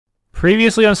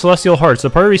Previously on Celestial Hearts, the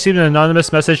party received an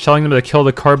anonymous message telling them to kill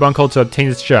the carbuncle to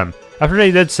obtain its gem. After they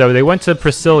did so, they went to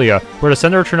Priscilla, where the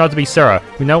sender turned out to be Sera,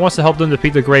 who now wants to help them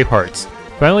defeat the Graveharts.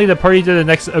 Finally, the party did the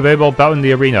next available bout in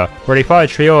the arena, where they fought a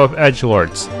trio of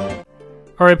edgelords.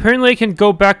 Alright, apparently I can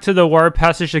go back to the water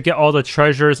passage to get all the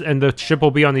treasures, and the ship will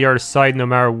be on the other side no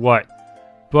matter what.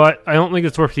 But I don't think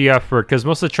it's worth the effort, because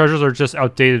most of the treasures are just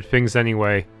outdated things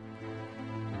anyway.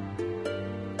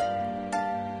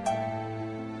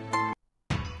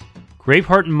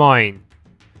 Gravehart Mine.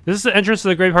 This is the entrance to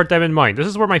the Gravehart Diamond Mine. This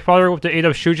is where my father, with the aid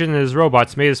of Shujin and his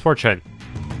robots, made his fortune.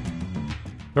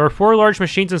 There are 4 large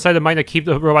machines inside the mine that keep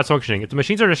the robots functioning. If the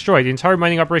machines are destroyed, the entire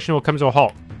mining operation will come to a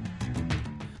halt.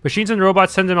 Machines and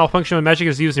robots tend to malfunction when magic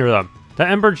is used near them.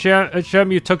 That ember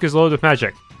gem you took is loaded with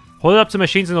magic. Hold it up to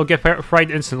machines and they'll get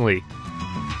fried instantly.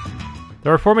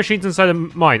 There are 4 machines inside the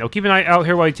mine. I'll keep an eye out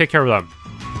here while you take care of them.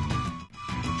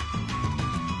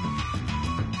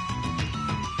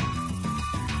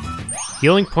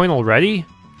 Healing point already?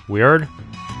 Weird.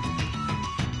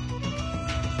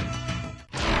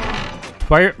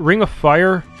 Fire, ring of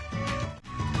fire?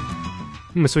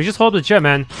 So we just hold the gem,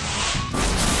 man.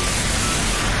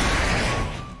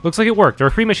 Looks like it worked. There are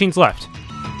 3 machines left.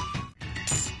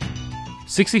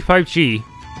 65G.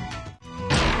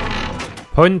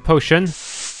 Potent potion.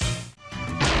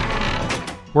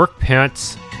 Work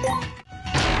pants.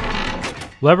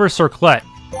 Lever circlet.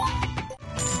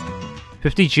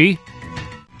 50G.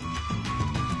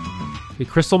 Okay,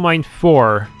 crystal mine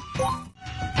 4.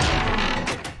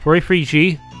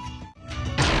 43G.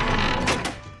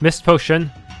 Mist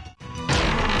potion.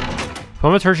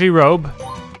 Thaumaturgy robe.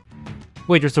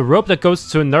 Wait, there's a rope that goes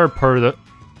to another part of the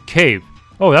cave.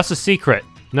 Oh, that's a secret.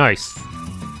 Nice.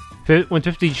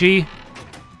 150G.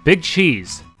 Big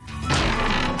cheese.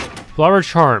 Flower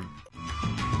charm.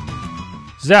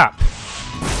 Zap.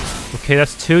 Okay,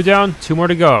 that's 2 down. 2 more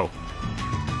to go.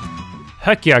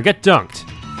 Heck yeah, get dunked.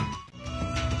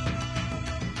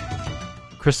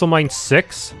 Crystal mine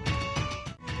 6.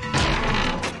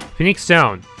 Phoenix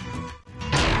down.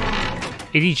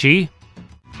 80G.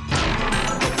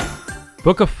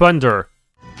 Book of Thunder.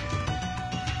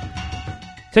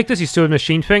 Take this, you stupid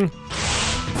machine thing.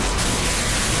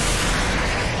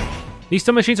 These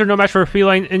 2 machines are no match for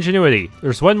feline ingenuity.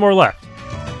 There's 1 more left.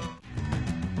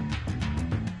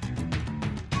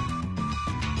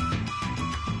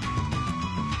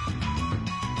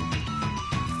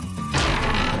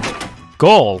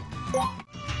 Goal.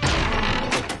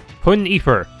 Potent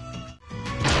ether.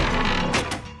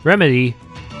 Remedy.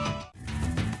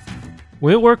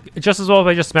 Will it work just as well if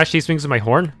I just smash these things with my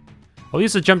horn? I'll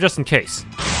use the gem just in case.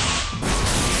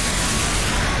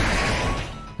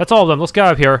 That's all of them. Let's get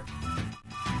out of here.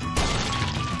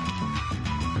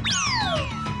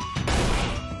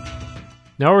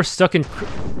 Now we're stuck in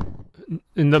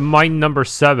the mine number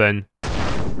 7.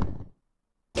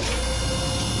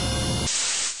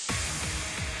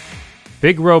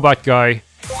 Big robot guy.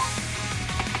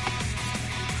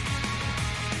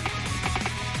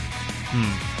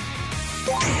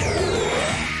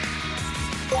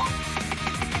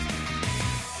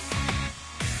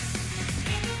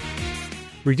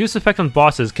 Reduce effect on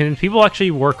bosses. Can people actually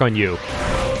work on you?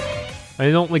 I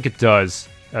don't think it does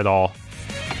at all.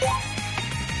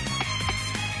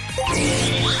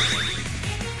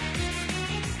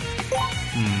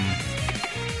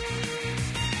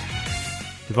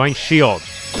 Divine Shield.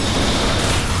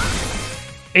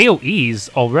 AoEs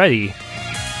already.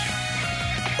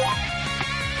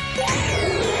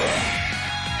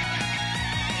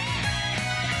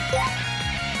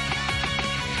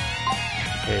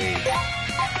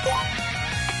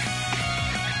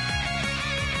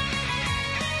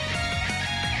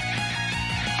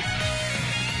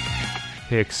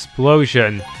 Okay,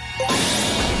 explosion.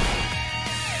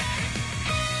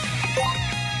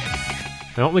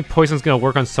 I don't think poison's gonna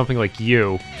work on something like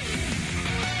you.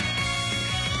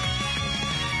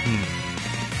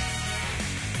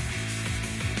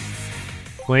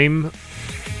 Flame.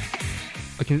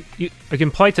 I can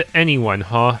apply to anyone,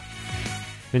 huh?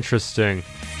 Interesting.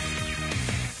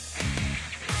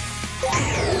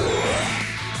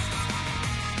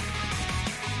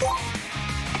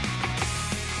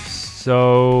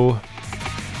 So,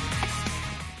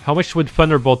 how much would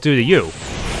Thunderbolt do to you?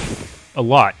 A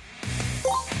lot.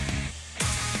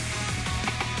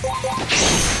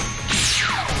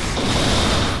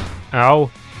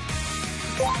 Ow.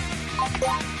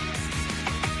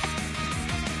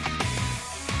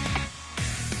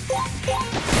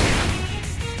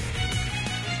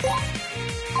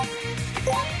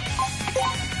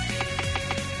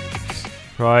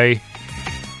 Try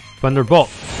Thunderbolt.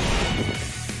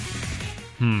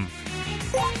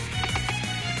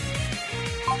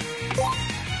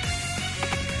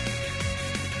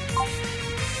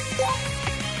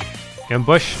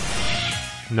 Ambush.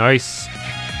 Nice.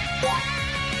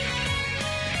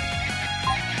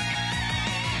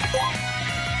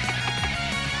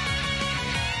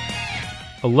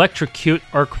 Electrocute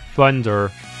Arc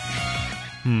Thunder.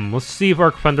 Let's see if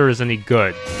Arc Thunder is any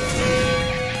good.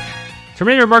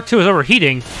 Terminator Mark II is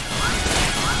overheating.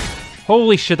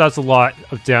 Holy shit, that's a lot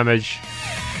of damage.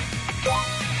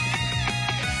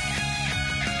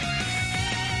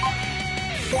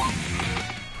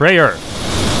 Prayer.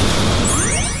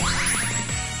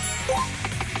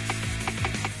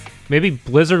 Maybe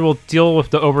Blizzard will deal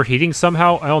with the overheating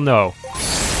somehow? I don't know.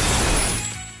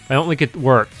 I don't think it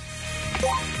worked.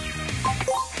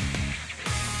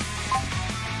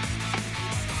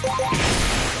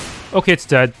 Okay, it's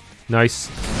dead. Nice.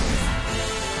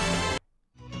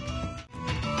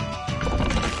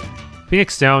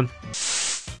 Phoenix down.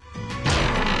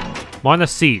 Mana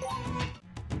Seed.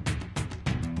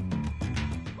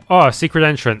 Oh, secret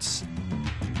entrance.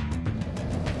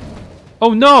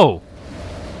 Oh no!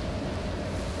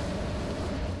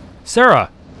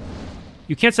 Sera!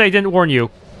 You can't say I didn't warn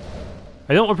you.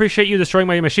 I don't appreciate you destroying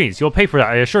my machines. You'll pay for that,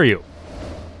 I assure you.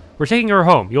 We're taking her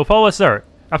home. You'll follow us there.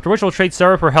 After which we'll trade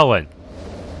Sera for Helen.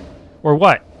 Or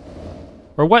what?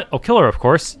 Or what? I'll kill her, of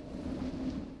course.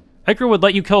 Edgar would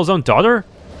let you kill his own daughter?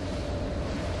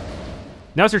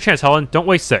 Now's your chance, Helen. Don't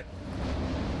waste it.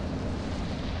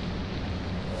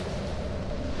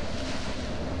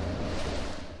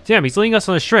 Damn, he's leading us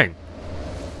on a string.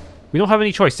 We don't have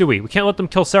any choice, do we? We can't let them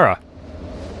kill Sera.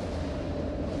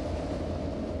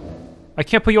 I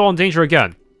can't put you all in danger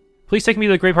again. Please take me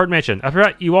to the Gravehart Mansion. After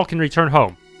that, you all can return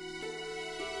home.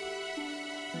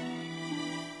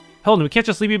 Helen, we can't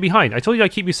just leave you behind. I told you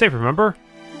I'd keep you safe, remember?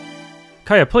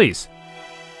 Kayah, please.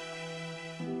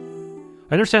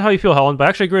 I understand how you feel, Helen, but I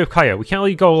actually agree with Kayah. We can't let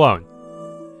you go alone.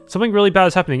 Something really bad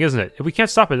is happening, isn't it? If we can't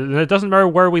stop it, then it doesn't matter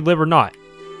where we live or not.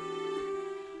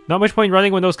 Not much point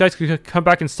running when those guys could come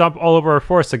back and stomp all over our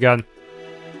forest again.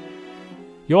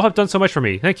 You all have done so much for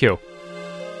me. Thank you.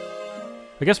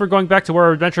 I guess we're going back to where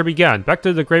our adventure began. Back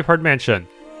to the Gravehart Mansion.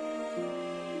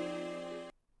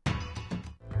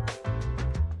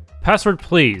 Password,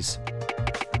 please.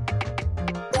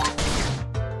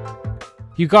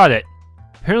 You got it.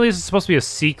 Apparently this is supposed to be a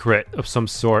secret of some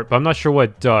sort, but I'm not sure what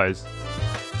it does.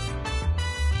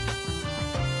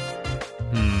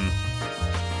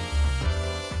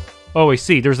 Oh, I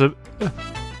see. There's a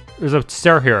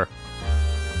stair here.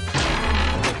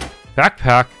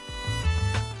 Backpack.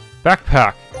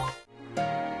 Backpack.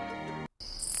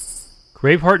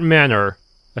 Gravehart Manor.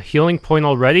 A healing point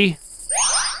already?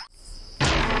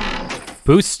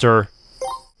 Booster.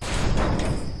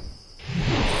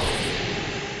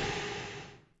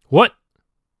 What?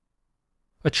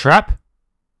 A trap?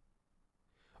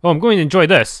 Oh, I'm going to enjoy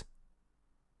this.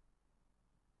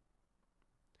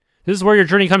 This is where your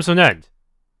journey comes to an end.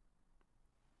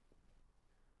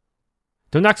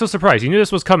 Don't act so surprised. You knew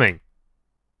this was coming.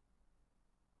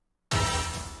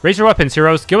 Raise your weapons,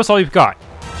 heroes. Give us all you've got.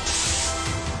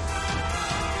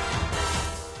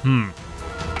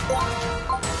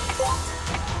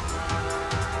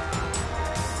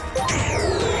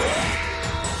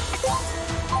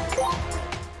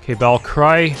 Okay, battle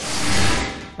cry.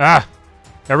 Ah!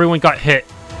 Everyone got hit.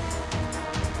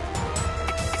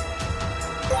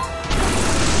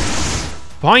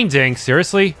 Binding?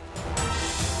 Seriously?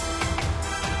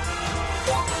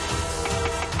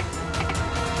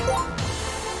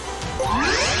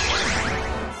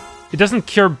 It doesn't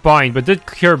cure bind, but did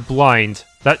cure blind.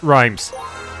 That rhymes.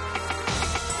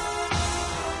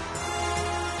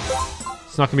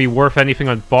 It's not gonna be worth anything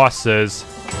on bosses.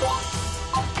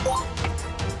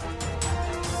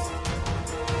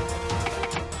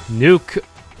 Nuke.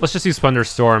 Let's just use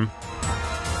Thunderstorm.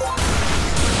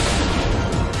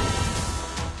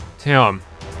 Damn.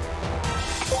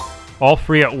 All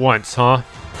three at once, huh?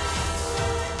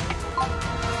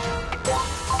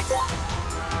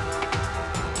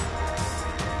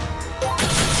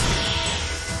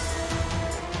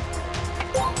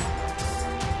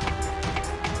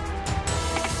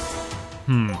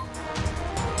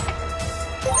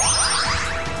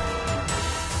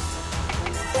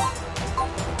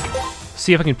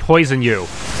 See if I can poison you.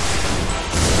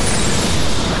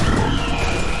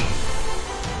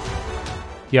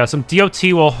 Yeah, some DOT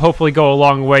will hopefully go a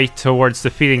long way towards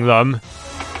defeating them.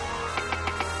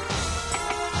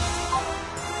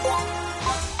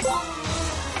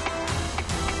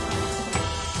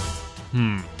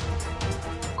 Hmm.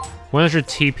 100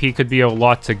 TP could be a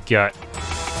lot to get.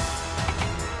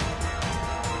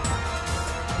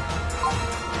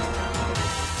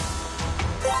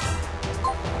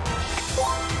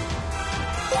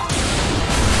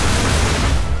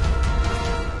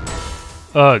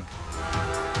 Ugh.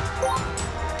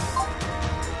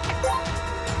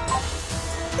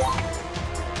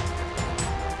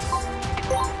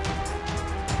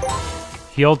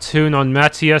 Heal tune on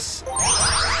Matthias.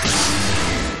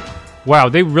 Wow,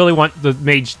 they really want the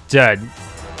mage dead.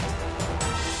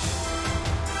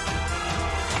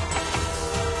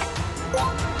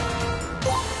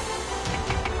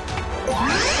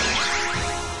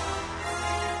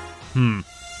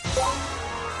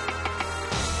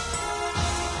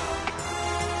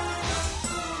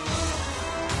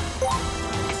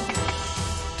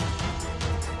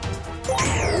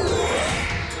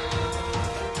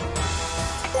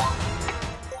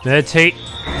 Meditate.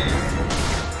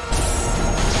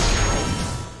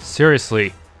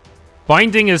 Seriously.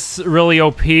 Binding is really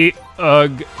OP.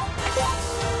 Ugh.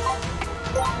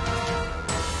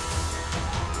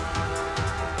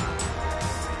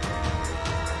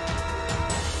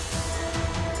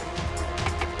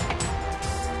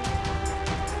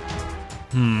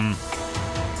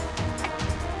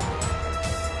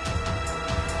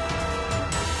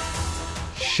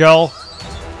 Shell.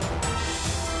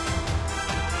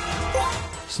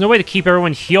 There's no way to keep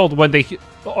everyone healed when they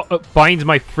bind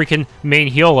my freaking main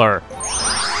healer.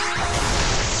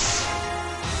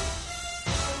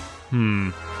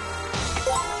 I'm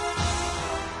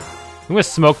gonna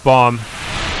smoke bomb.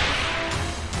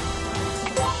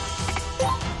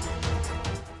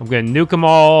 I'm gonna nuke them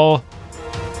all.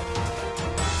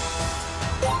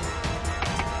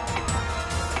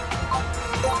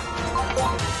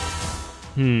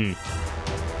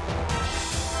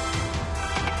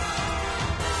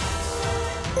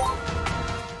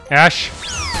 Ash.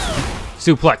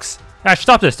 Suplex. Ash,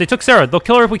 stop this. They took Sera. They'll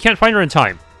kill her if we can't find her in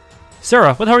time.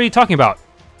 Sera, what the hell are you talking about?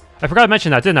 I forgot to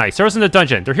mention that, didn't I? Sera's in the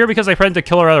dungeon. They're here because I threatened to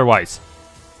kill her otherwise.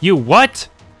 You what?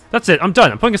 That's it. I'm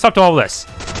done. I'm putting a stop to all this.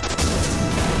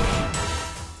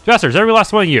 Bastards, every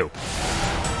last one of you.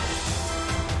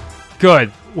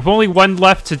 Good. With only one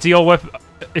left to deal with,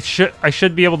 I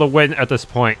should be able to win at this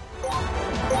point.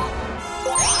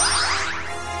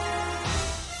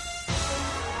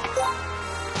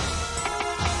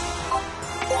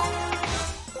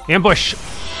 Ambush!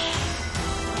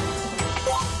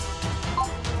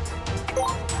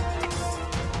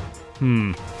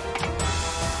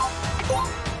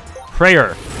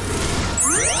 Prayer.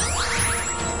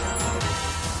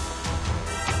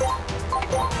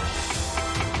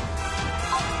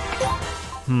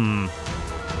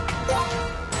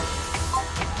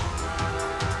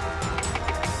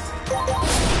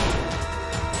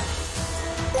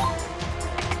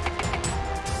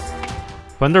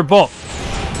 Thunderbolt.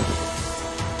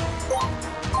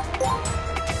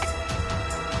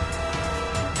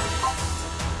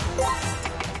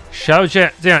 Shadow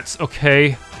Dance,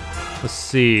 okay. Let's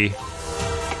see.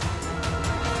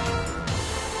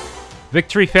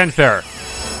 Victory Fanfare.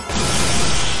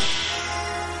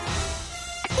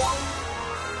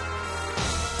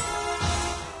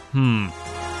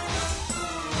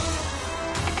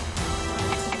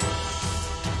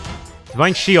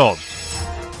 Divine Shield.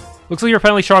 Looks like you're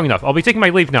finally strong enough. I'll be taking my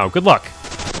leave now. Good luck.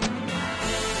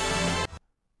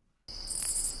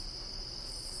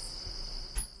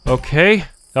 Okay.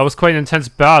 That was quite an intense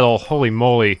battle. Holy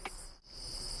moly.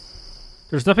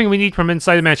 There's nothing we need from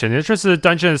inside the mansion. The entrance to the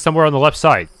dungeon is somewhere on the left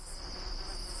side.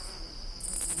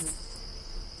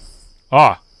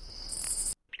 Ah.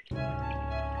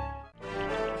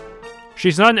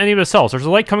 She's not in any of the cells. There's a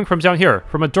light coming from down here,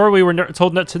 from a door we were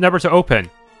told never to open.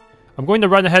 I'm going to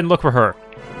run ahead and look for her.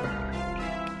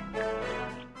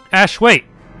 Ash, wait!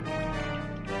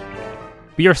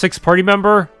 Be your sixth party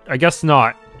member? I guess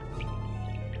not.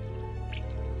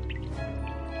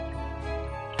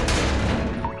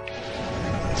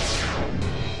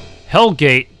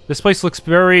 Hellgate. This place looks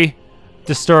very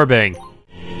disturbing.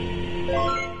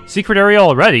 Secret area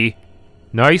already?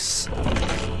 Nice.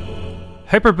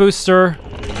 Hyper Booster.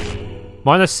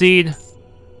 Mana Seed.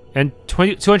 And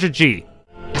 200G.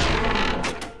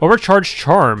 Overcharged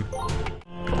Charm.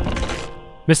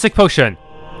 Mystic Potion.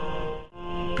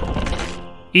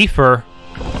 Ether.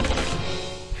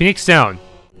 Phoenix Down.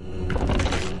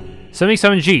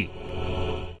 77G.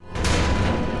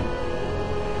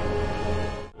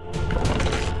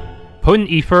 Potent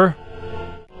Ether.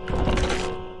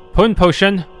 Potent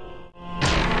Potion.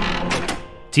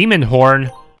 Demon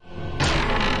Horn.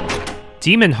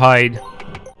 Demon Hide.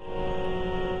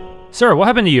 Sir, what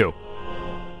happened to you?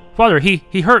 Father,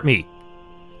 he hurt me.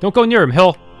 Don't go near him,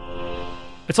 Hill.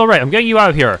 It's alright, I'm getting you out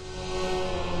of here.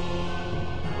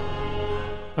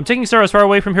 I'm taking Sera as far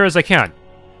away from here as I can.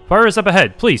 Fire is up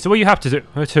ahead. Please, do what you have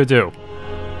to do.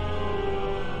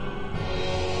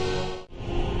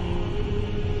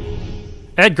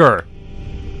 Edgar!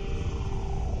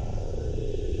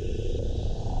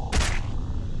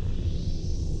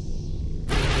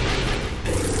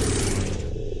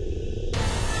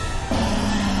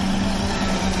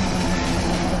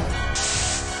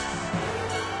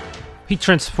 He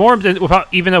transformed it without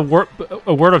even a word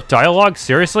of dialogue?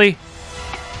 Seriously?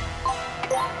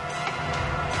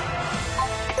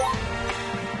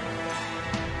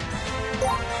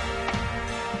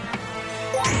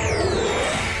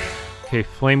 Okay,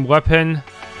 flame weapon.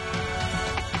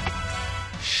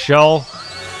 Shell.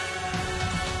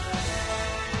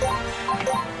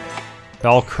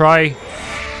 Battle cry.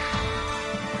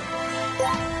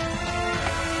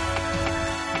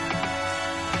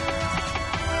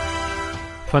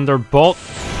 Thunderbolt.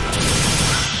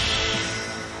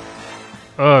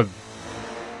 Ugh.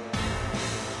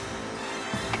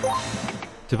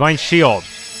 Divine Shield.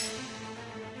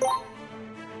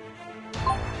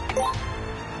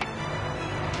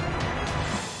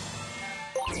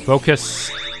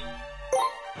 Focus.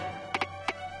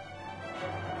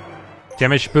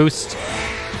 Damage boost.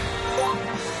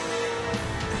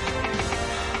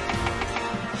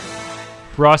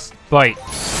 Frostbite.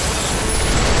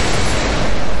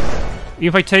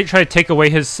 If I try to take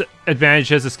away his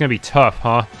advantages, it's gonna be tough,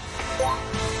 huh?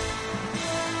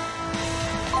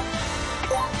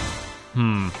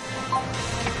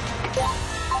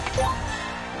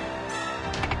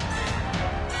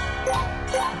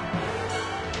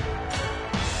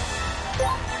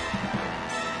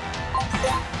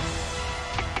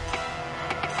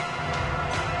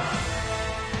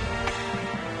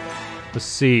 Let's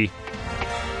see.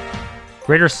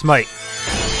 Greater Smite.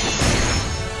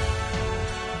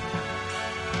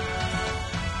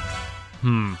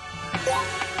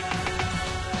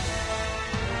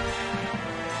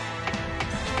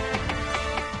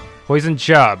 Poison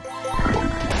Jab.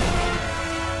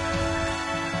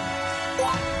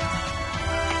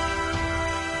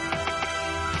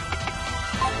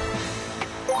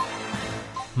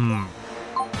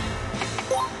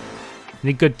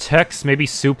 Any good techs? Maybe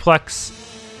Suplex?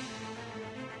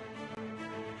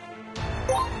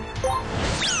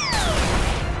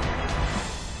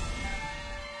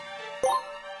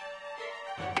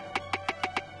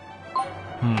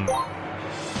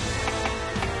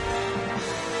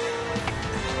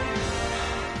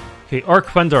 Okay, Arc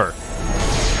Thunder.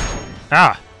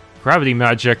 Ah! Gravity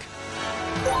magic.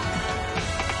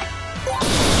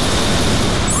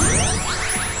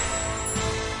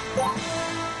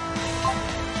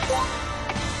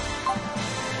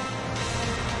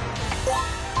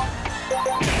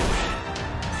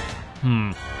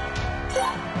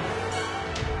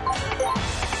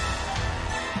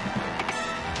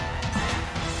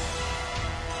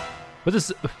 What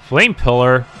is Flame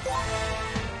Pillar?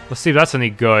 Let's see if that's any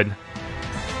good.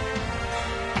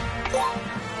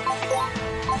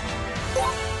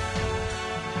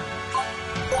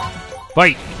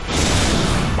 Bite!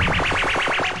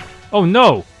 Oh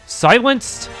no!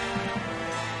 Silenced?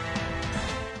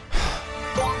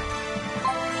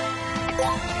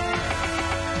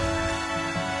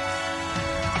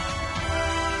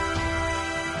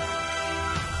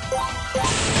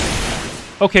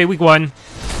 Okay, we won.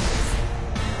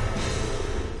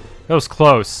 That was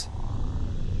close.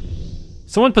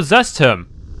 Someone possessed him.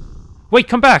 Wait,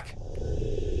 come back!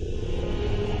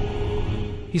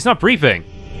 He's not breathing.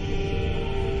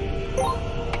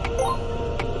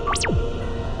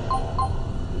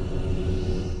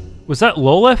 Was that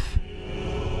Lilith?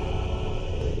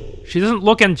 She doesn't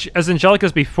look as angelic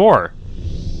as before.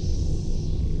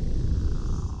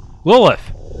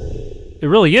 Lilith! It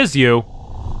really is you.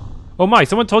 Oh my,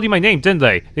 someone told you my name, didn't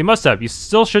they? They must have. You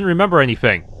still shouldn't remember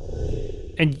anything.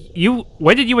 And you...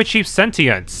 when did you achieve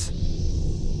sentience?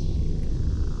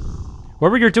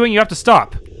 Whatever you're doing, you have to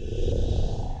stop.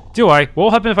 Do I? What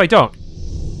will happen if I don't?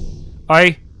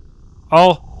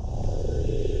 I'll...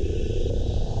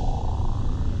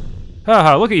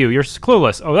 Haha, look at you, you're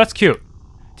clueless. Oh, that's cute.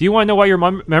 Do you want to know why your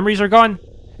memories are gone?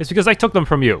 It's because I took them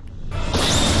from you.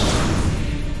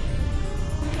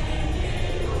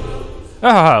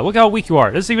 Haha, look how weak you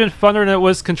are. This is even funner than it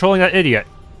was controlling that idiot.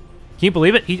 Can you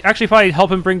believe it? He actually thought I'd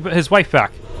help him bring his wife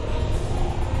back.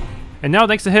 And now,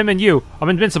 thanks to him and you, I'm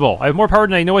invincible. I have more power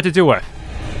than I know what to do with.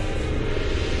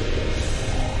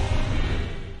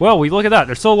 Well, we look at that.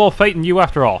 There's still a little fight in you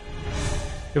after all.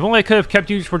 If only I could have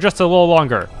kept you for just a little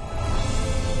longer.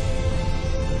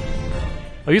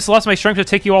 I used to lost my strength to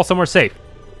take you all somewhere safe.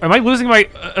 Am I losing my...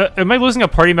 am I losing a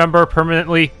party member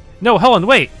permanently? No, Helen,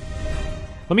 wait!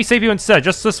 Let me save you instead,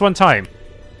 just this one time.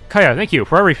 Kayah, thank you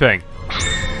for everything.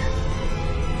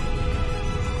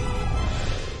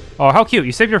 Oh, how cute.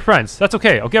 You saved your friends. That's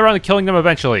okay. I'll get around to killing them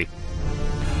eventually.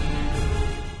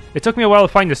 It took me a while to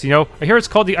find this, you know. I hear it's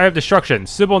called the Eye of Destruction.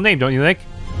 Suitable name, don't you think?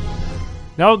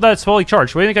 Now that it's fully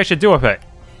charged, what do you think I should do with it?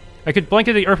 I could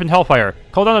blanket the earth in hellfire.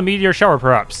 Call down a meteor shower,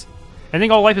 perhaps.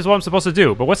 Ending all life is what I'm supposed to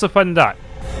do, but what's the fun in that?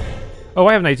 Oh,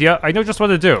 I have an idea. I know just what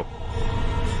to do.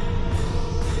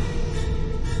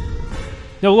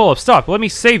 No, Lilith, stop. Let me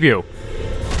save you.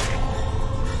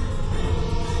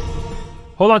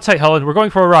 Hold on tight, Helen. We're going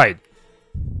for a ride.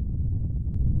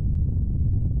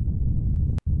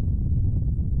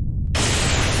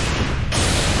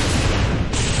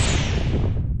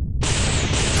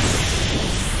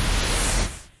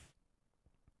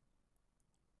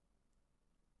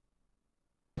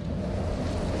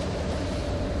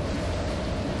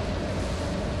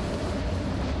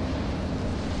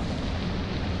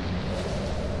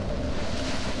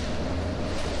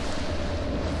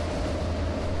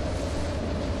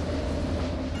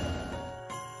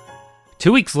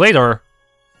 2 weeks later?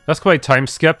 That's quite a time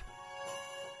skip.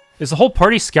 Is the whole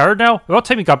party scattered now? About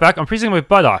time you got back, I'm freezing my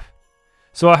butt off.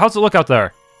 So how's it look out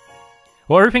there?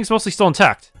 Well, everything's mostly still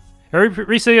intact.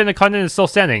 Every city on the continent is still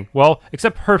standing. Well,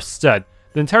 except Herfstead.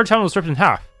 The entire town was ripped in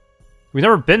half. We've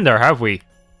never been there, have we?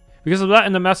 Because of that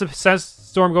and the massive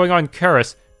sandstorm going on in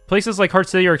Karis, places like Heart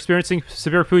City are experiencing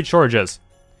severe food shortages.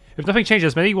 If nothing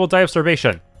changes, many will die of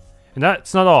starvation. And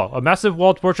that's not all. A massive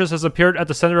walled fortress has appeared at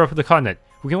the center of the continent.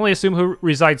 We can only assume who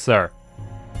resides there.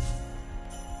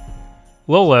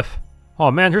 Lilith. Oh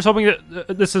man, here's hoping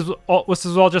that this is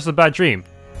all just a bad dream.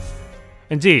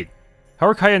 Indeed. How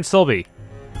are Kayah and Sylvie?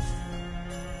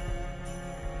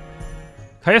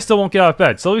 Kayah still won't get out of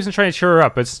bed. Sylvie's been trying to cheer her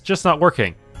up, but it's just not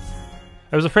working.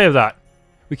 I was afraid of that.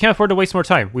 We can't afford to waste more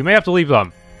time. We may have to leave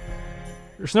them.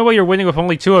 There's no way you're winning with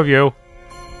only 2 of you.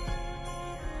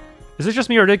 Is it just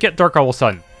me or did it get dark all of a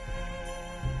sudden?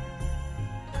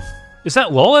 Is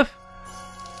that Lilith?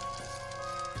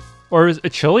 Or is it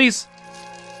Achilles?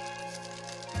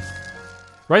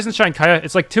 Rise and shine, Kayah.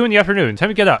 It's like 2 in the afternoon. Time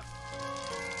to get up.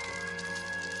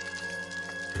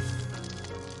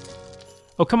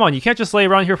 Oh, come on. You can't just lay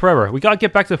around here forever. We gotta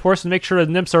get back to the forest and make sure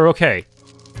the nymphs are okay.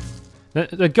 Then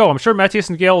go. I'm sure Matthias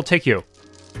and Gale will take you.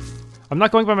 I'm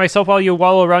not going by myself while you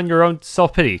wallow around your own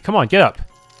self-pity. Come on, get up.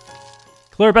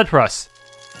 Clear a bed for us.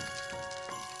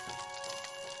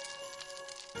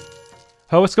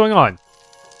 Oh, what's going on?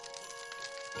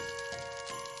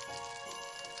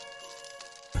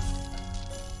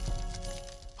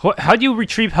 How do you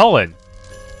retrieve Helen?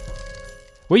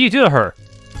 What do you do to her?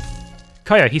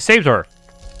 Kayah, he saved her.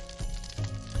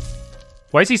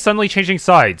 Why is he suddenly changing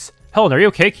sides? Helen, are you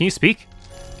okay? Can you speak?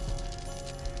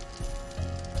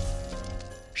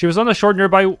 She was on the shore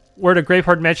nearby where the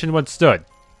Gravehart mansion once stood.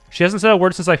 She hasn't said a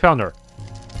word since I found her.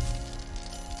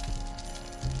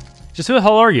 Just who the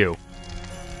hell are you?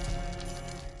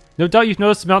 No doubt you've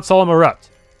noticed Mount Solemn erupt.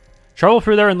 Travel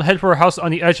through there and head for her house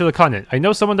on the edge of the continent. I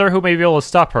know someone there who may be able to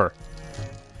stop her.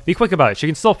 Be quick about it. She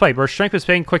can still fight, but her strength is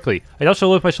fading quickly. I doubt she'll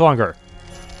live much longer.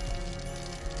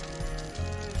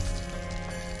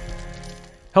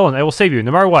 Helen, I will save you,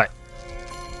 no matter what.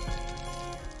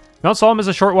 Mount Solemn is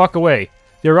a short walk away.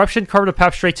 The eruption carved a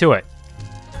path straight to it.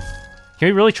 Can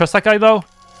we really trust that guy, though?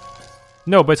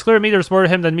 No, but it's clear to me there's more to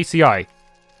him than meets the eye.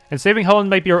 And saving Helen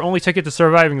might be our only ticket to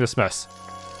surviving this mess.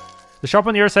 The shop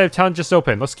on the other side of town just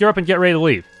opened. Let's gear up and get ready to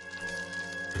leave.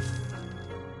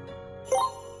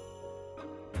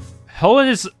 Helen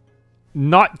is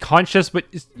not conscious, but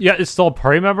yet is still a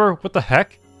party member? What the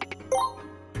heck?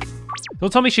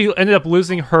 Don't tell me she ended up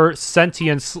losing her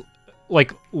sentience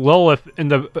like Lilith in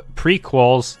the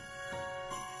prequels.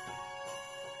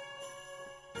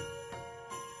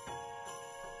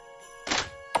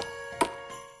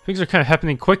 Things are kind of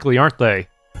happening quickly, aren't they?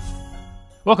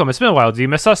 Welcome, it's been a while. Do you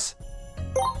miss us?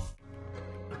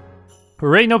 We're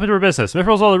ready and open for business.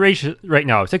 Mithril's all the rage right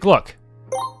now. Take a look.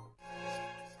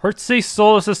 Heart City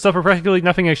stole us this stuff for practically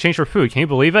nothing in exchange for food. Can you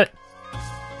believe it?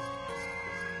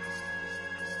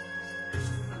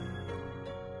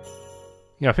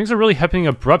 Yeah, things are really happening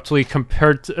abruptly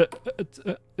compared to...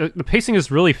 the pacing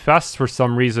is really fast for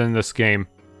some reason in this game.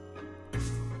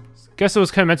 Guess it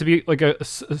was kind of meant to be like a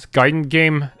guidance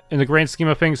game in the grand scheme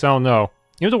of things. I don't know.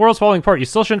 Even if the world's falling apart, you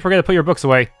still shouldn't forget to put your books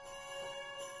away.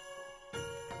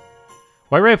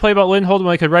 Why write a play about Lindhold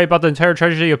when I could write about the entire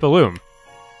tragedy of Belume?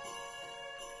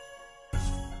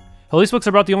 Hell, these books are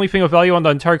about the only thing of value on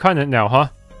the entire continent now, huh?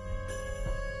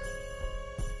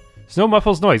 Snow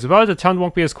muffles noise. Without it, the town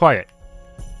won't be as quiet.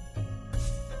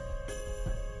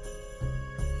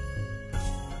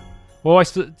 Well,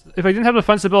 if I didn't have the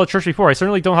funds to build a church before, I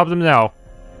certainly don't have them now.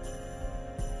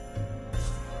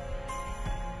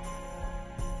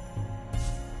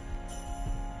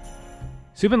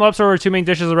 Soup and lobster are 2 main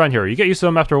dishes around here. You get used to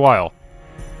them after a while.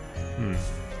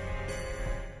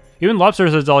 Even lobster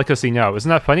is a delicacy now. Isn't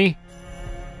that funny?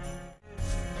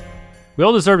 We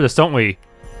all deserve this, don't we?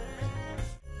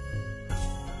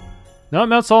 Now that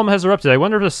Mount Solomon has erupted, I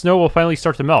wonder if the snow will finally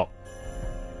start to melt.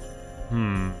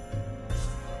 I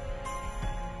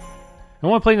don't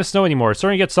want to play in the snow anymore. It's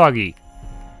starting to get soggy.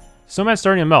 Snowman's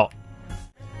starting to melt.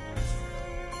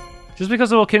 Just because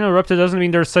the volcano erupted doesn't mean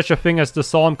there's such a thing as the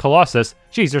Solemn Colossus.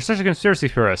 Jeez, there's such a conspiracy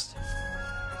theorist.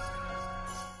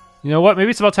 You know what? Maybe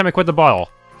it's about time I quit the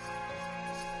bottle.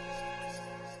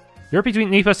 The earth between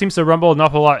Nymph seems to rumble an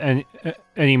awful lot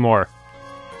anymore.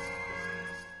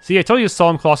 See, I told you the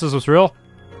Solemn Colossus was real.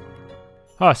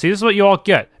 See, this is what you all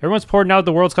get. Everyone's poured now that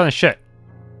the world's gone to shit.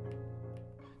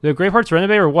 The Graveharts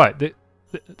renovate or what?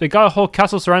 They got a whole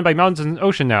castle surrounded by mountains and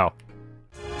ocean now.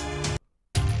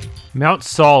 Mount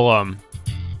Solemn.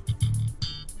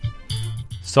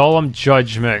 Solemn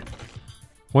Judgment.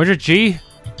 100G?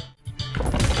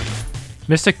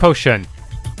 Mystic Potion.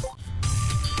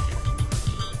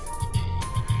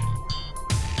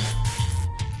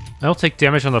 I don't take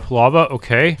damage on the lava,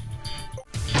 okay.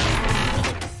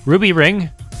 Ruby Ring.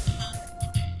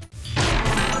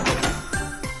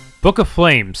 Book of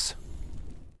Flames.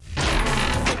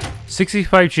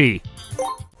 65G.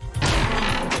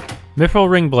 Mithril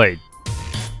Ring Blade.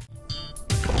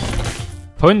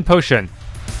 Potent Potion.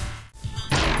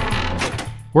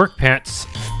 Work Pants.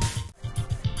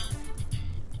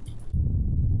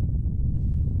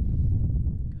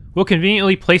 Well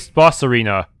conveniently placed boss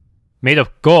arena. Made of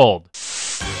gold.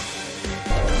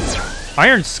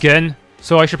 Iron Skin,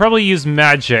 so I should probably use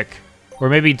magic. Or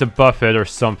maybe debuff it or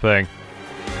something.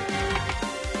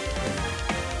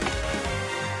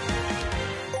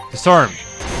 Disarm.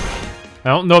 I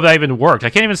don't know if that even worked.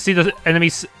 I can't even see the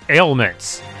enemy's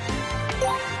ailments.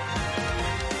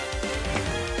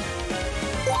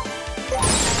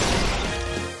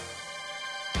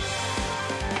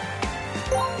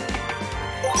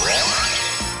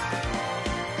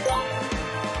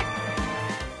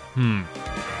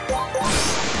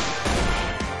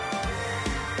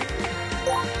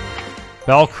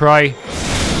 Battle Cry.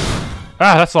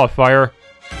 That's a lot of fire.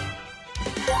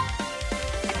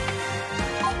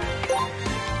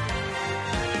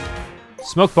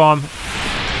 Smoke Bomb.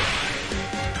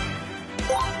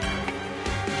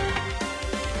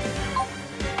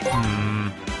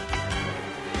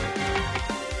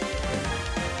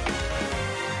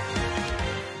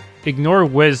 Ignore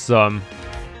Wisdom.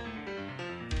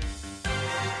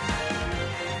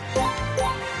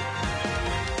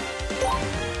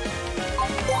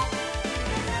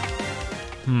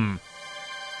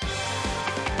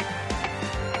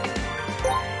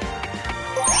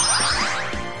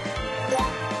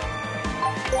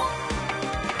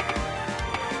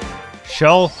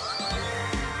 Shell.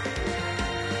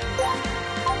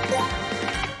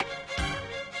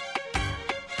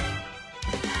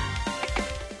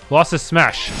 Colossus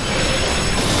Smash.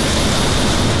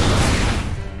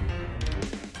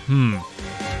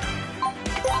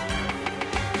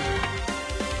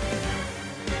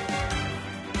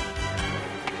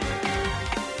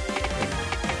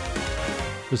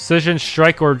 Precision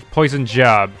Strike or Poison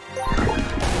Jab.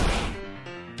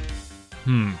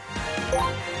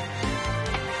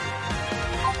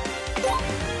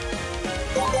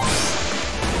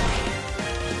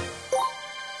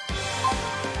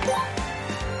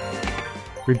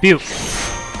 Rebuke.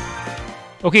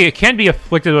 Okay, it can be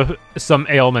afflicted with some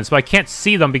ailments, but I can't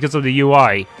see them because of the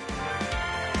UI.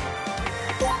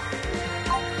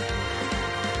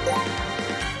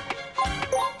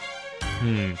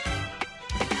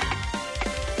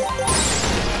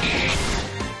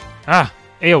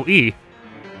 AoE.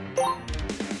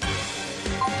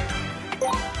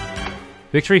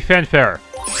 Victory Fanfare.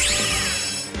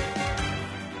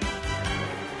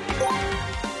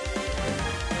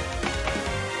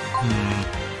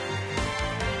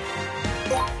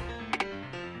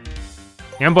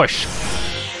 Ambush.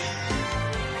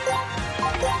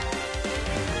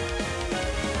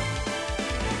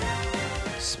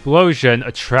 Explosion.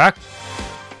 Attract?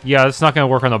 Yeah, that's not gonna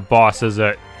work on a boss, is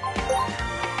it?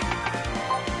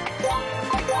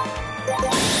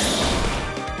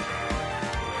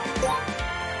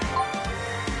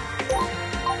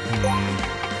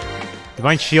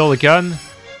 Divine Shield again.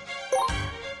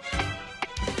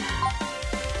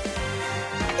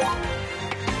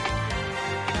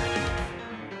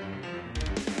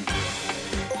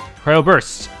 Cryo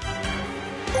Burst.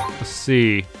 Let's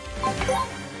see.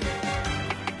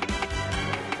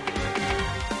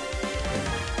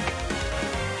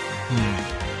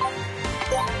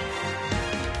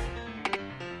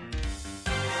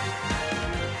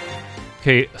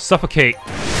 Okay, suffocate.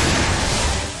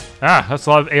 Ah, that's a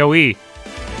lot of AoE.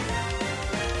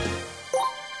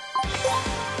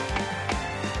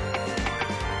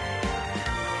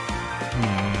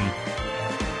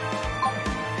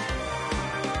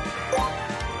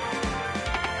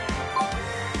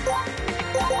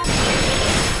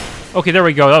 Okay, there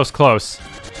we go. That was close.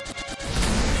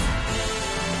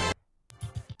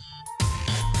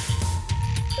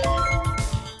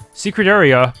 Secret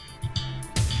area.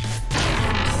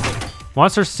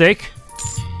 Monster steak.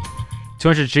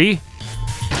 200G.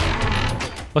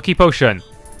 Lucky potion.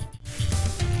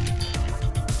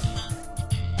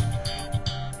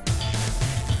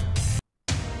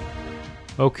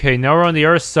 Okay, now we're on the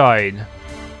other side.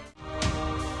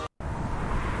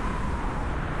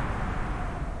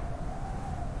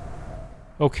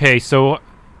 Okay, so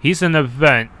he's in an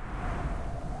event.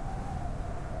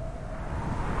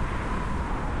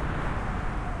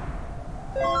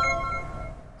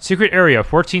 Secret area,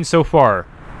 14 so far.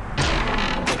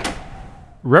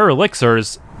 Rare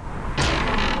elixirs.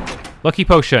 Lucky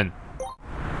potion.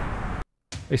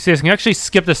 I see, I can actually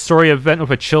skip the story event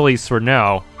with Achilles for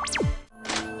now.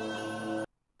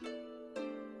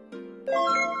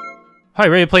 Hi,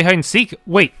 ready to play hide and seek?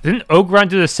 Wait, didn't Ogron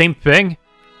do the same thing?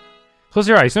 Close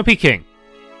your eyes, no peeking.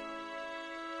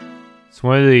 It's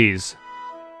one of these.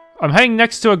 I'm hiding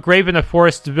next to a grave in a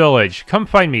forest village. Come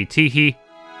find me, teehee.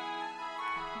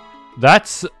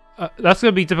 That's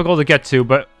gonna be difficult to get to,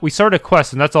 but we started a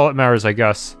quest, and that's all that matters, I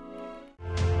guess.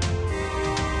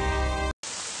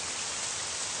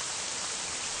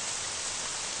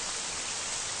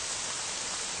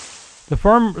 The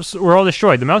farms were all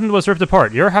destroyed. The mountain was ripped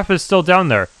apart. Your half is still down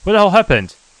there. What the hell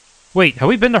happened? Wait, have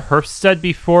we been to Herfstead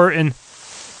before in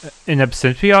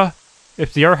Absinthia?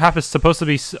 If the other half is supposed to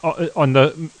be on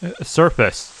the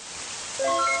surface.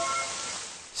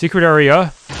 Secret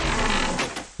area.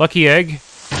 Lucky egg.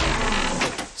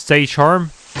 Steady charm.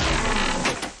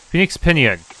 Phoenix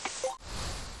pinion.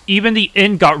 Even the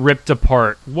inn got ripped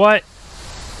apart. What?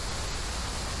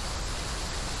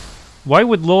 Why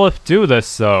would Lilith do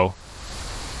this, though?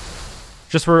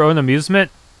 Just for her own amusement?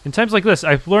 In times like this,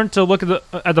 I've learned to look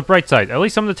at the bright side. At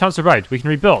least some of the town survived. We can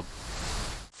rebuild.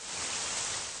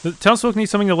 The townsfolk need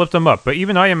something to lift them up, but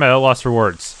even I am at a loss for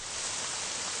words.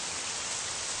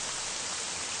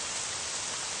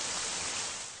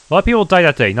 A lot of people died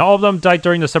that day. Not all of them died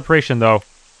during the separation, though.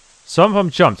 Some of them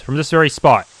jumped from this very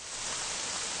spot.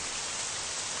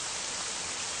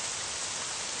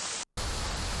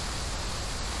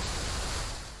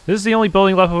 This is the only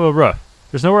building left with a roof.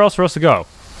 There's nowhere else for us to go.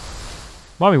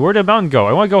 Mommy, where did the mountain go?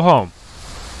 I want to go home.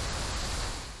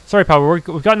 Sorry, Papa,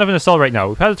 we've got nothing to sell right now.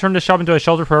 We've had to turn this shop into a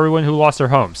shelter for everyone who lost their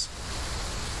homes.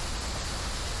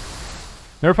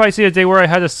 Never probably see a day where I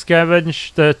had to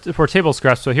scavenge for table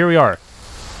scraps, so here we are.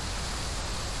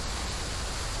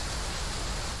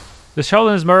 This child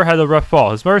and his mother had a rough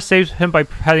fall. His mother saved him by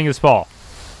padding his fall.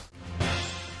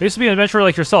 I used to be an adventurer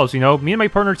like yourselves, you know. Me and my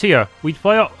partner Tia, we'd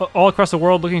fly all across the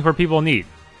world looking for people in need.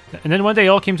 And then one day it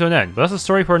all came to an end, but that's a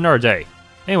story for another day.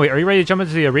 Anyway, are you ready to jump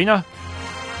into the arena?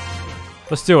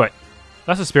 Let's do it.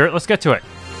 That's the spirit, let's get to it.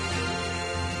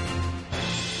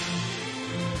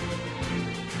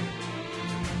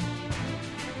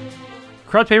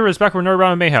 Crowd paper is back for another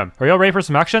round of mayhem. Are y'all ready for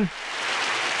some action?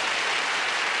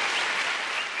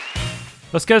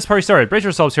 Let's get this party started. Brace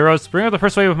yourselves, heroes. Bring out the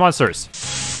first wave of monsters.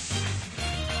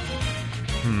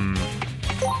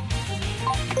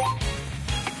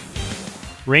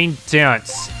 Rain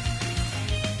dance.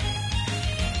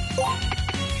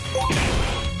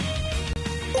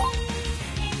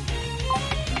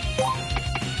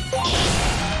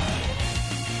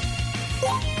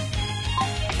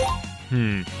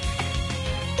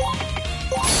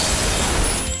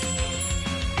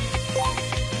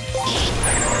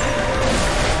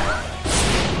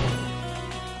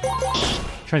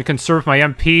 Trying to conserve my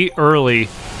MP early.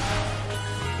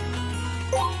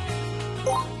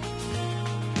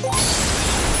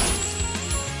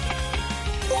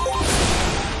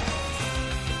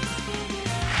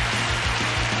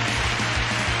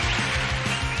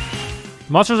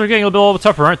 Monsters are getting a little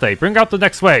tougher, aren't they? Bring out the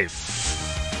next wave.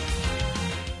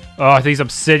 Oh, these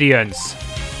obsidians.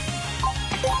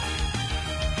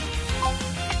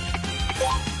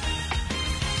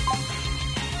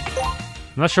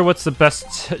 I'm not sure what's the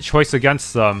best choice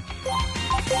against them.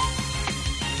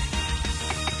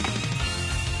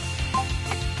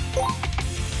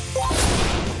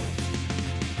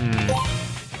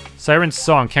 Siren's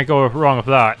Song, can't go wrong with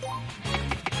that.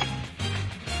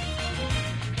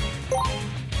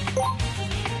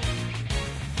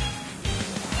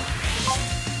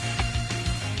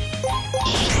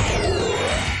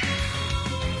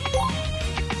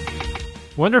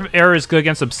 Wonder if air is good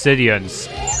against obsidians.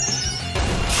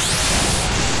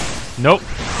 Nope.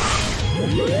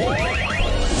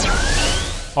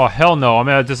 Oh, hell no. I'm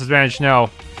at a disadvantage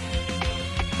now.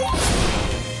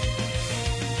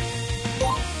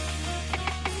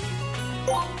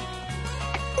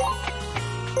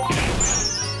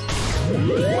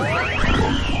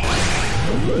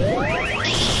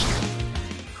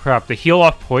 Crap, to heal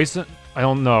off poison? I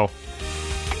don't know.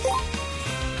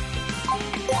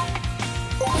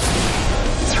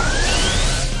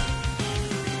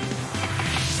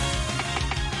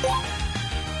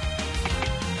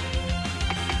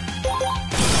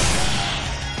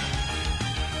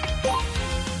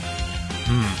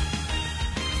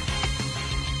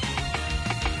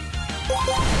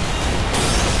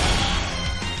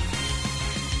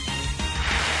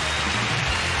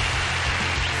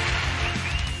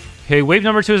 Okay, wave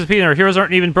number 2 is repeating. Our heroes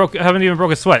haven't even broke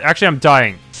a sweat. Actually, I'm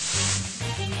dying.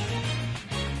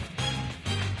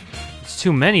 It's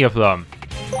too many of them.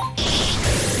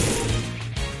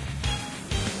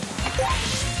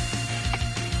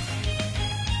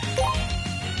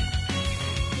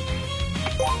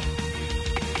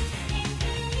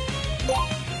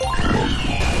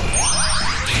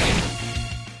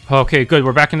 Okay, good.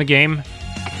 We're back in the game.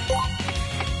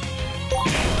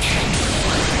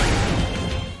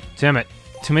 Damn it.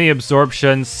 Too many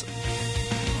absorptions.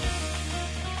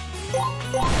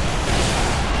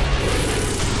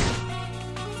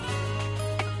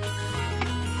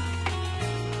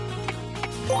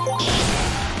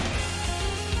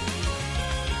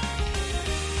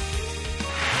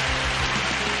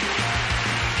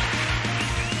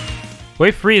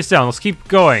 Wave 3 is down. Let's keep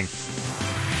going.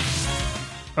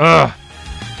 Ugh.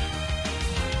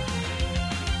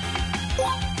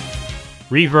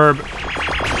 Reverb.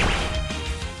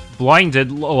 Blinded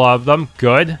a lot of them.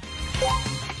 Good.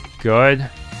 Good.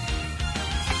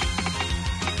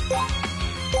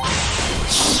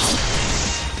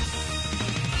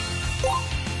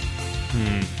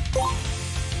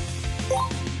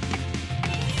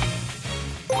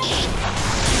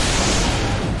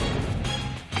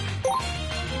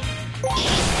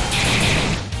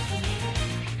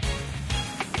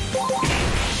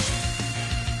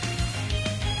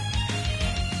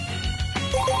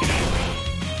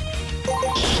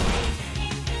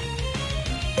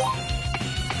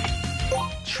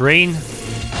 Train.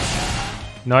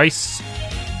 Nice.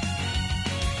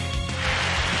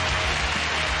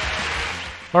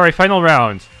 Alright, final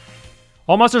round.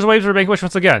 All monsters' waves are vanquished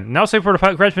once again. Now save for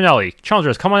the grand finale.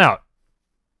 Challengers, come on out.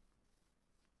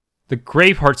 The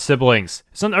Gravehart siblings.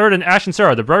 It's none other than Ash and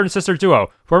Sera, the brother and sister duo,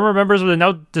 former members of the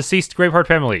now deceased Gravehart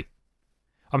family.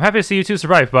 I'm happy to see you two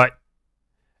survive, but...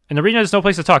 an arena is no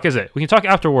place to talk, is it? We can talk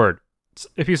afterward.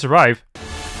 If you survive.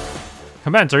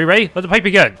 Commence, are you ready? Let the fight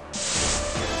begin.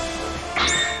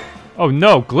 Oh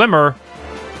no, Glimmer!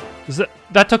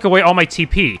 That took away all my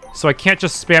TP, so I can't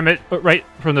just spam it right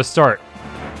from the start.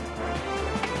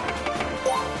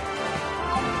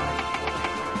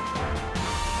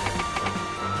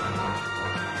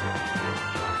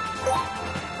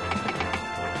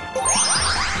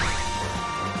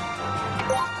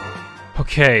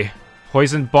 Okay,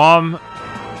 Poison Bomb.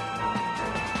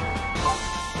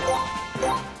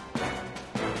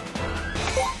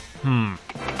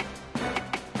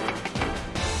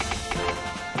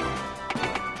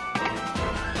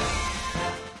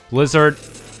 Blizzard.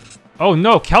 Oh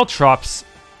no, Caltrops.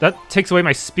 That takes away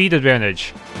my speed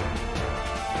advantage.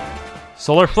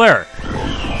 Solar Flare.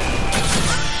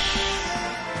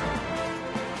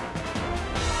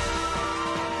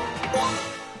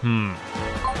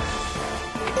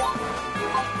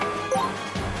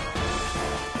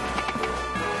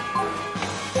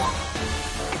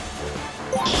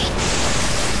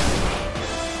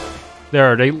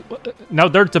 There, now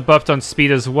they're debuffed on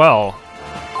speed as well.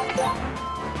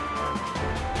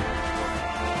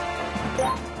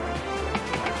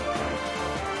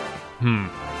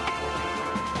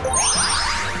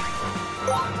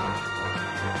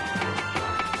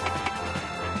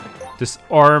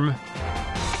 Disarm.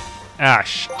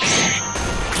 Ash.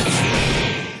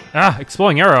 Ah,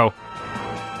 Exploding Arrow.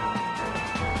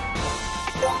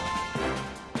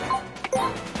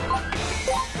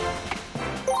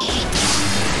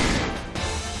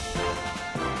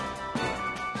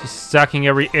 Just stacking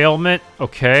every ailment.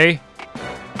 Okay.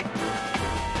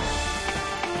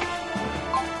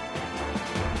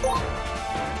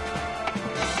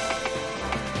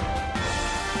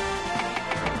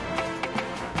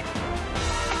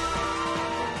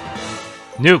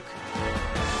 Nuke.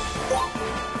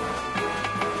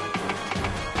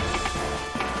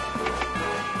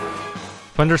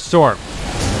 Thunderstorm.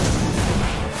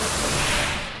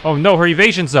 Oh no, her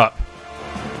evasion's up.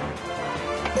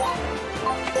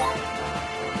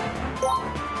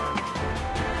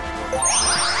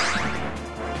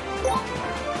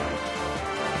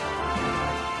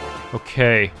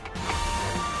 Okay.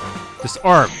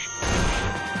 Disarm.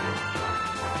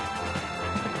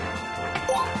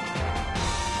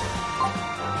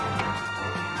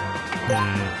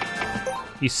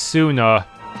 Isuna.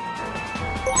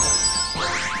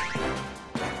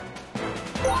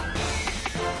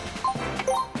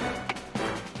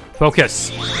 Focus.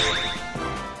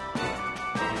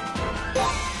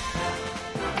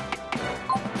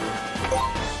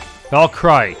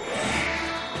 Valkyrie.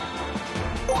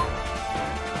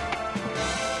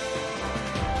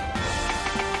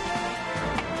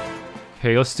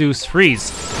 Okay, let's do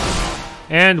freeze.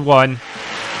 And 1.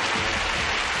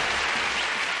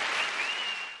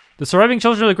 The surviving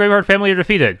children of the Gravehart family are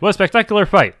defeated. What a spectacular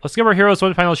fight. Let's give our heroes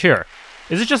one final cheer.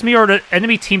 Is it just me or the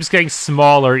enemy team's getting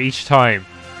smaller each time?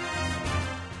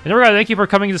 I never gotta thank you for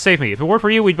coming to save me. If it weren't for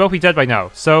you, we'd both be dead by now.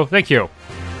 So, thank you.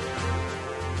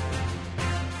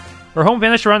 Our home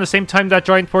vanished around the same time that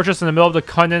giant fortress in the middle of the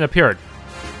continent appeared.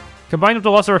 Combined with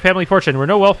the loss of our family fortune, we're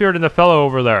no wealthier than the fellow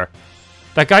over there.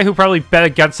 That guy who probably bet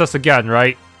against us again,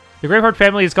 right? The Gravehart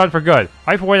family is gone for good.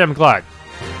 I, for one, am glad.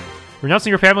 Renouncing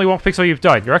your family won't fix what you've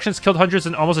done. Your actions killed hundreds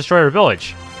and almost destroyed our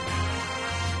village.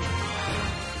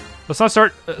 Let's not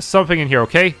start something in here,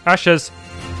 okay? Ashes.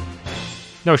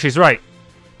 No, she's right.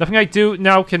 Nothing I do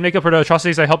now can make up for the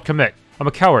atrocities I helped commit. I'm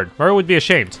a coward. Mario would be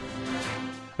ashamed.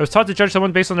 I was taught to judge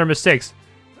someone based on their mistakes.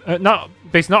 Not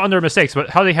on their mistakes, but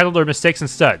how they handle their mistakes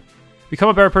instead. Become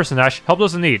a better person, Ash. Help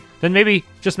those in need. Then maybe,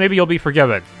 just maybe, you'll be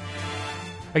forgiven.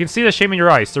 I can see the shame in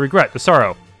your eyes, the regret, the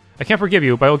sorrow. I can't forgive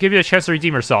you, but I will give you a chance to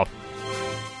redeem yourself.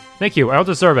 Thank you, I don't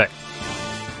deserve it.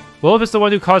 Lilith is the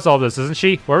one who caused all this, isn't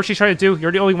she? Whatever she's trying to do,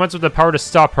 you're the only ones with the power to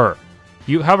stop her.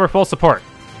 You have our full support.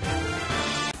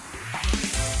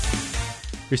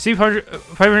 Receive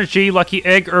 500G, Lucky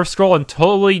Egg, Earth Scroll, and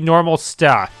totally normal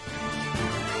staff.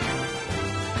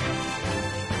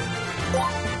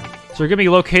 So you're gonna be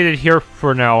located here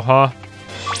for now, huh?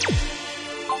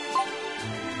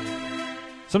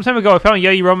 Some time ago, I found a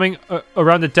Yeti roaming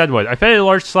around the Deadwood. I fed it a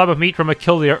large slab of meat from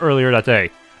Achilles earlier that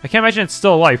day. I can't imagine it's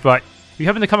still alive, but if you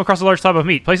happen to come across a large slab of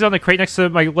meat, place it on the crate next to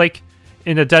my lake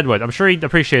in the Deadwood. I'm sure he'd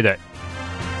appreciate it.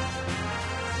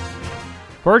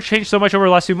 Forge changed so much over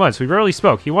the last few months. We rarely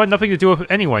spoke. He wanted nothing to do with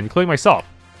anyone, including myself.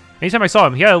 Anytime I saw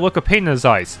him, he had a look of pain in his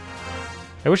eyes.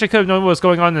 I wish I could have known what was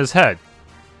going on in his head.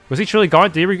 Was he truly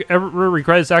gone? Did he ever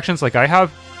regret his actions like I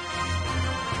have?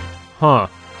 Huh.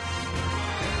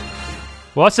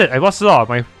 Well, that's it. I lost it all.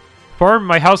 My farm,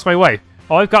 my house, my wife.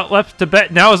 All I've got left to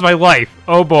bet now is my life.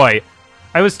 Oh boy.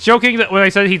 I was joking that when I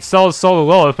said he'd sell his soul to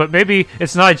Lilith, but maybe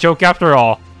it's not a joke after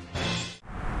all.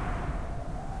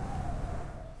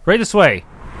 Right this way.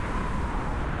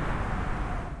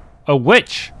 A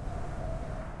witch.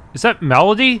 Is that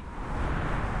Melody?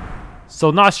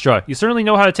 Silnostra, you certainly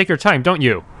know how to take your time, don't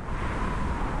you?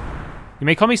 You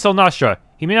may call me Silnostra.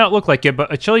 He may not look like it,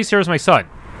 but Achilles here is my son.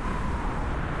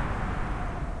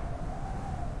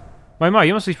 My,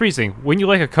 you must be freezing. Wouldn't you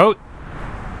like a coat?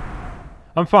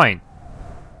 I'm fine.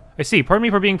 I see. Pardon me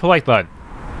for being polite, lad.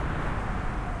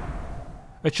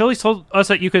 Achilles told us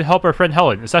that you could help our friend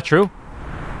Helen. Is that true?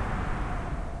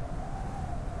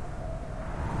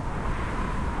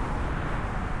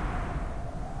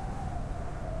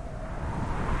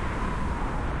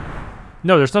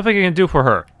 No, there's nothing I can do for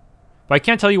her. But I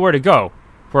can't tell you where to go.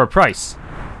 For a price.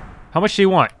 How much do you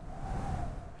want?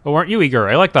 Oh, aren't you eager?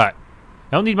 I like that.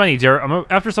 I don't need money, dear. I'm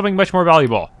after something much more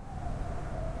valuable.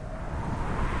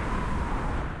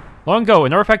 Long ago,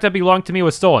 an artifact that belonged to me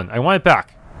was stolen. I want it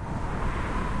back.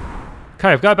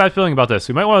 Kai, I've got a bad feeling about this.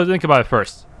 We might want to think about it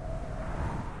first.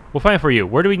 We'll find it for you.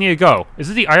 Where do we need to go? Is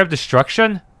it the Eye of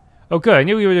Destruction? Oh good, I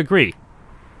knew you would agree.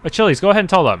 Achilles, go ahead and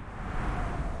tell them.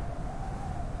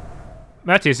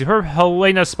 Matthias, you've heard of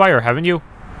Helena's Spire, haven't you?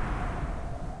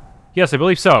 Yes, I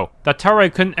believe so. That tower I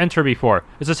couldn't enter before.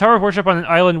 It's a tower of worship on an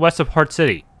island west of Heart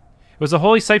City. It was a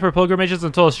holy site for pilgrimages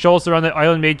until the shoals around the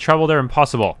island made travel there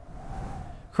impossible.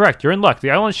 Correct, you're in luck.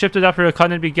 The island shifted after the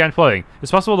continent began flooding.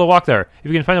 It's possible to walk there, if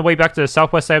you can find a way back to the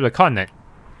southwest side of the continent.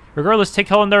 Regardless, take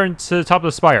Helen there to the top of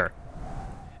the spire.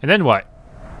 And then what?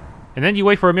 And then you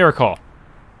wait for a miracle.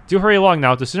 Do hurry along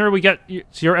now. The sooner we get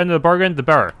to your end of the bargain, the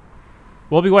better.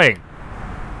 We'll be waiting.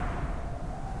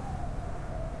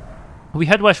 If we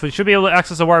head west, we should be able to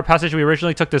access the water passage we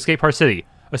originally took to escape Heart City,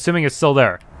 assuming it's still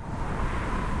there.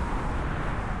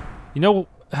 You know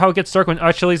how it gets dark when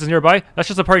Achilles is nearby? That's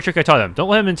just a party trick I taught him. Don't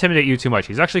let him intimidate you too much.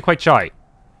 He's actually quite shy.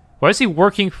 Why is he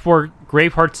working for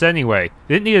Graveharts anyway?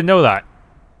 They didn't need to know that.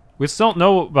 We still don't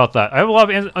know about that. I have a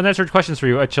lot of unanswered questions for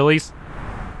you, Achilles.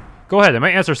 Go ahead, I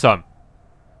might answer some.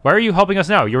 Why are you helping us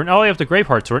now? You're an ally of the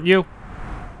Graveharts, weren't you?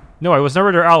 No, I was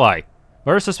never their ally.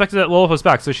 Mother suspected that Lilith was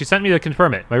back, so she sent me to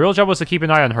confirm it. My real job was to keep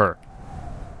an eye on her.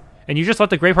 And you just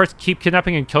let the Graveharts keep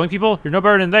kidnapping and killing people? You're no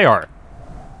better than they are.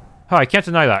 Huh, I can't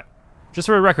deny that. Just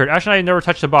for the record, Ash and I never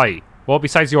touched a body. Well,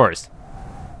 besides yours.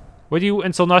 What do you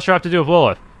and Silnastra have to do with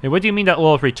Lilith? And what do you mean that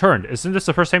Lilith returned? Isn't this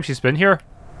the first time she's been here?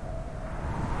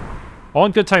 All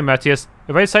in good time, Matthias.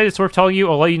 If I decide it's worth telling you,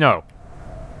 I'll let you know.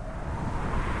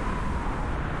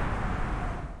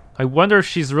 I wonder if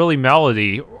she's really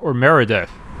Malady or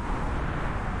Meredith.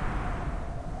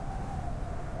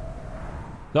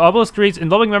 The obelisk reads, in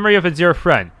loving memory of a dear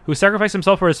friend, who sacrificed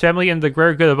himself for his family and the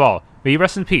greater good of all. May he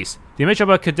rest in peace. The image of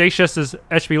a Caduceus is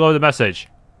etched below the message.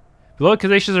 Below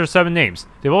Caduceus are 7 names.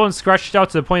 They've all been scratched out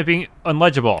to the point of being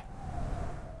unlegible.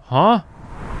 Huh?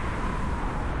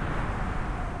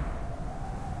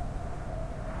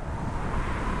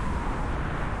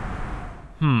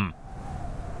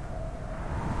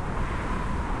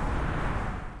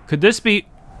 Could this be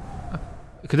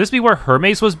where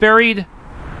Hermes was buried?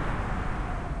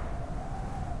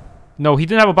 No, he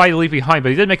didn't have a body to leave behind, but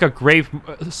he did make a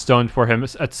gravestone for him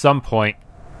at some point.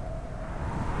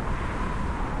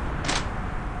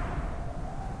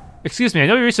 Excuse me, I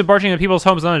know you're used to barging into people's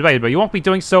homes uninvited, but you won't be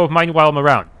doing so with mine while I'm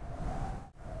around.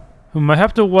 I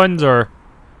have to wonder...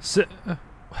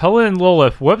 Helen and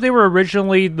Lilith, what if they were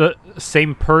originally the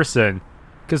same person?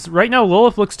 Because right now,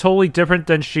 Lilith looks totally different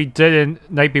than she did in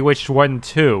Night Bewitched 1 and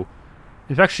 2.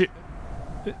 In fact,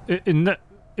 in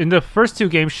the first 2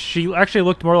 games, she actually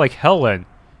looked more like Helen.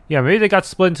 Yeah, maybe they got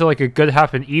split into like a good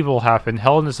half and evil half, and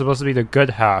Helen is supposed to be the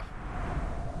good half.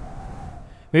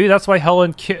 Maybe that's why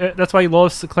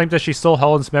Lilith claimed that she stole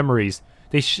Helen's memories.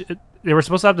 They were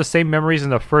supposed to have the same memories in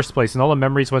the first place, and all the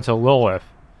memories went to Lilith.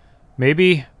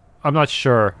 Maybe? I'm not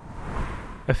sure.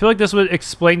 I feel like this would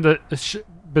explain the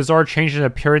bizarre change in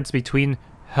appearance between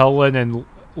Helen and...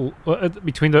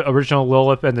 between the original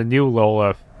Lilith and the new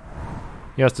Lilith.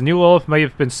 Yes, the new Lilith might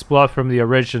have been split from the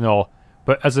original,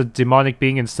 but as a demonic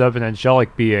being instead of an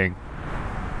angelic being.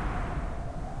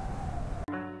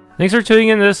 Thanks for tuning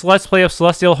in to this Let's Play of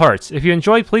Celestial Hearts. If you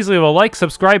enjoyed, please leave a like,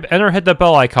 subscribe, and or hit the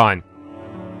bell icon.